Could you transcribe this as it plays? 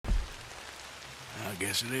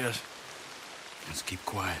guess it is. Let's keep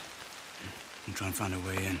quiet. We'll try and find a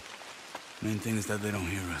way in. Main thing is that they don't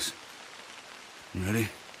hear us. You ready?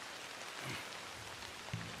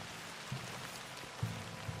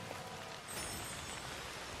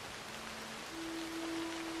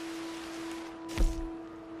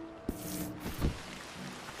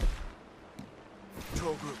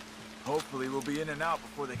 Patrol group. Hopefully we'll be in and out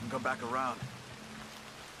before they can come back around.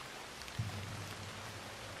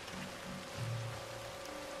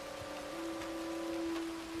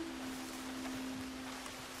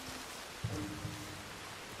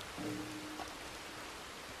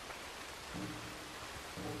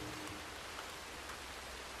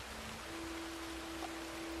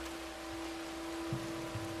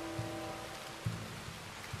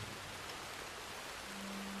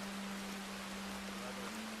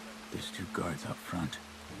 There's 2 guards up front.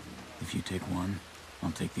 If you take one,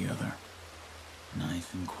 I'll take the other.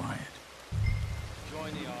 Nice and quiet.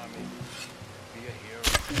 Join the army. Be a hero.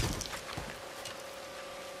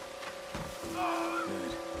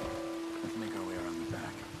 Good. Let's make our way around the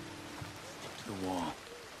back. Stick to the wall.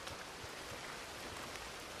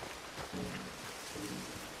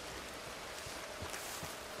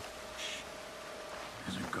 Shh.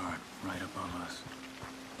 There's a guard right above us.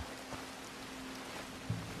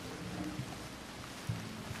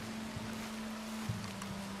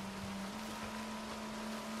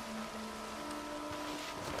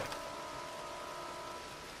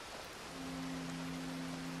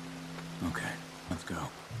 Okay, let's go.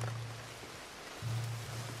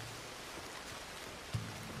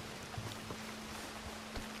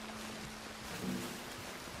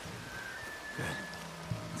 Good.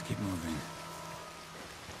 Let's keep moving.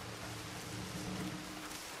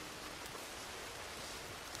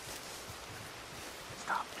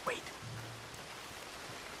 Stop. Wait.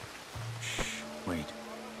 Shh. Wait.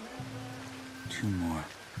 2 more.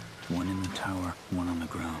 1 in the tower, 1 on the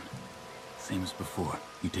ground. Same as before.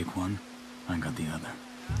 You take one, I got the other.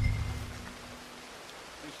 At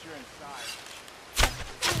least you're inside.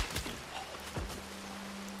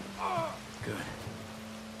 Good.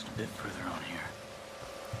 Just a bit further on here.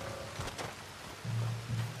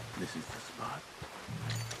 This is the spot.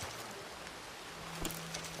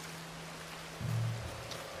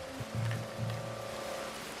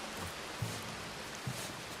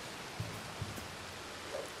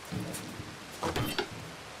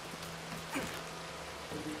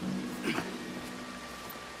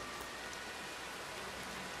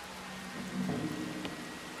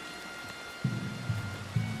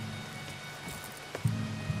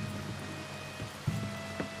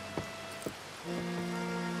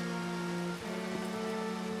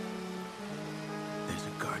 There's a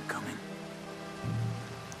guard coming.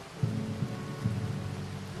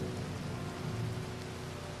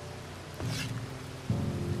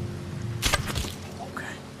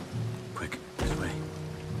 Okay. Quick, this way.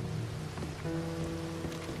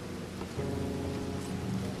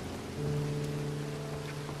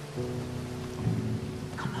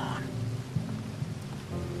 Come on.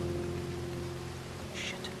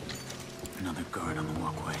 Shit. Another guard on the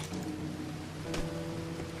walkway.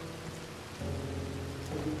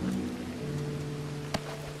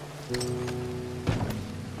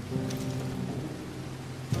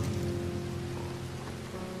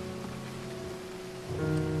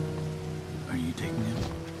 Are you taking it?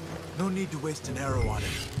 No need to waste an arrow on it.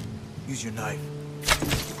 Use your knife.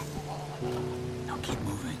 Now keep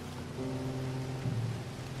moving.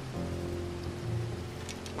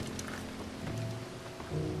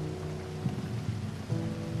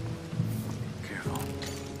 Careful.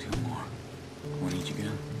 2 more. 1 each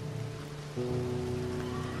again.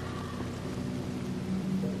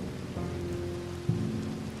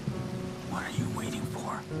 What are you waiting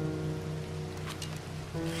for?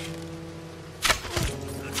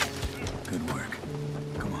 Good work.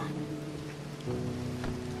 Come on.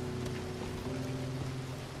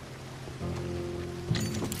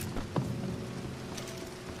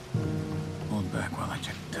 Hold back while I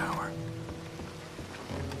check the tower.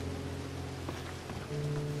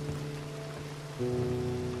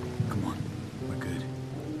 Come on. We're good.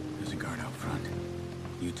 There's a guard out front.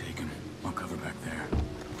 You take him. I'll cover back there.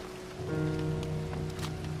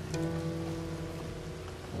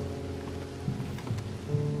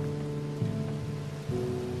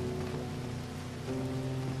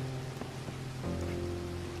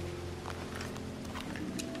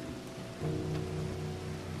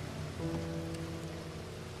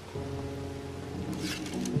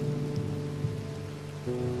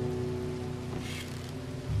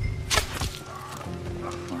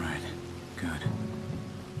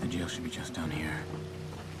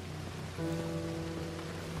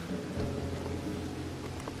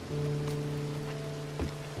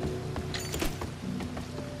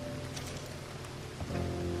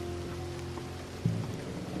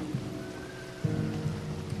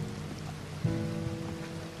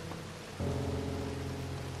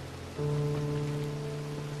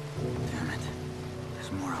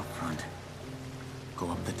 front. Go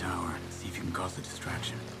up the tower and see if you can cause a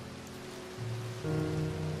distraction.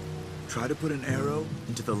 Try to put an arrow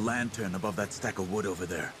into the lantern above that stack of wood over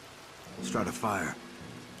there. Start a fire.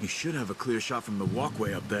 You should have a clear shot from the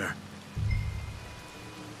walkway up there.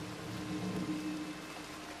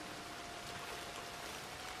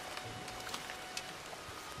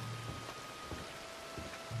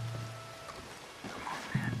 Come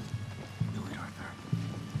on, man. Do it, Arthur.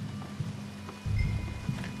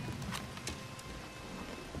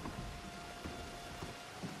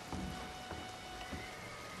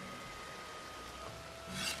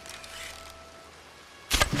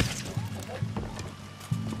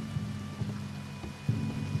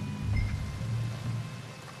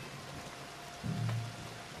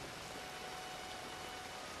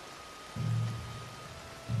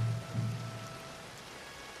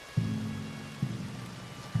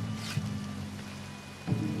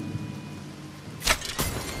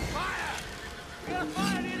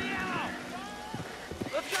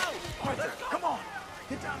 Come on!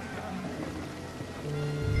 Get down here!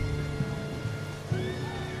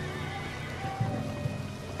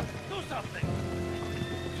 Do something!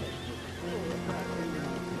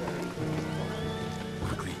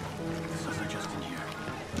 Quickly. This is just in here.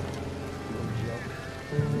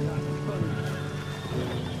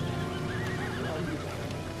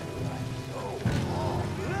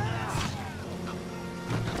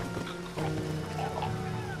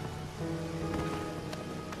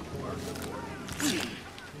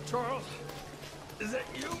 Charles, is that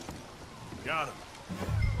you? Got him.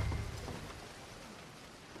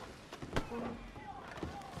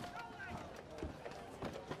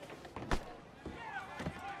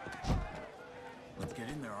 Let's get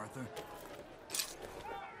in there, Arthur.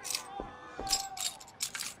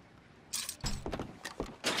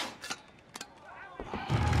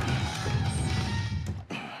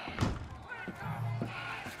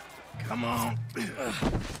 Come on.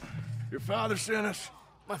 Your father sent us?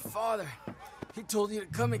 My father. He told you to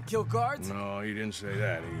come and kill guards? No, he didn't say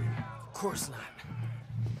that. Of course not.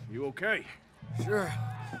 You okay? Sure.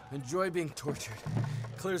 Enjoy being tortured.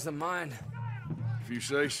 Clears the mind. If you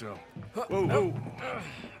say so. Huh, Whoa, no. whoa.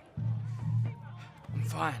 I'm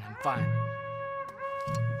fine. I'm fine.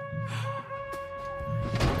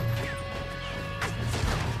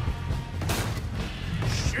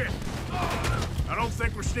 Shit! I don't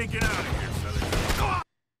think we're sneaking out of here, fellas.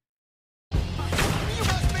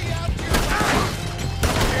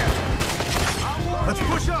 Let's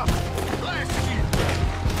push up!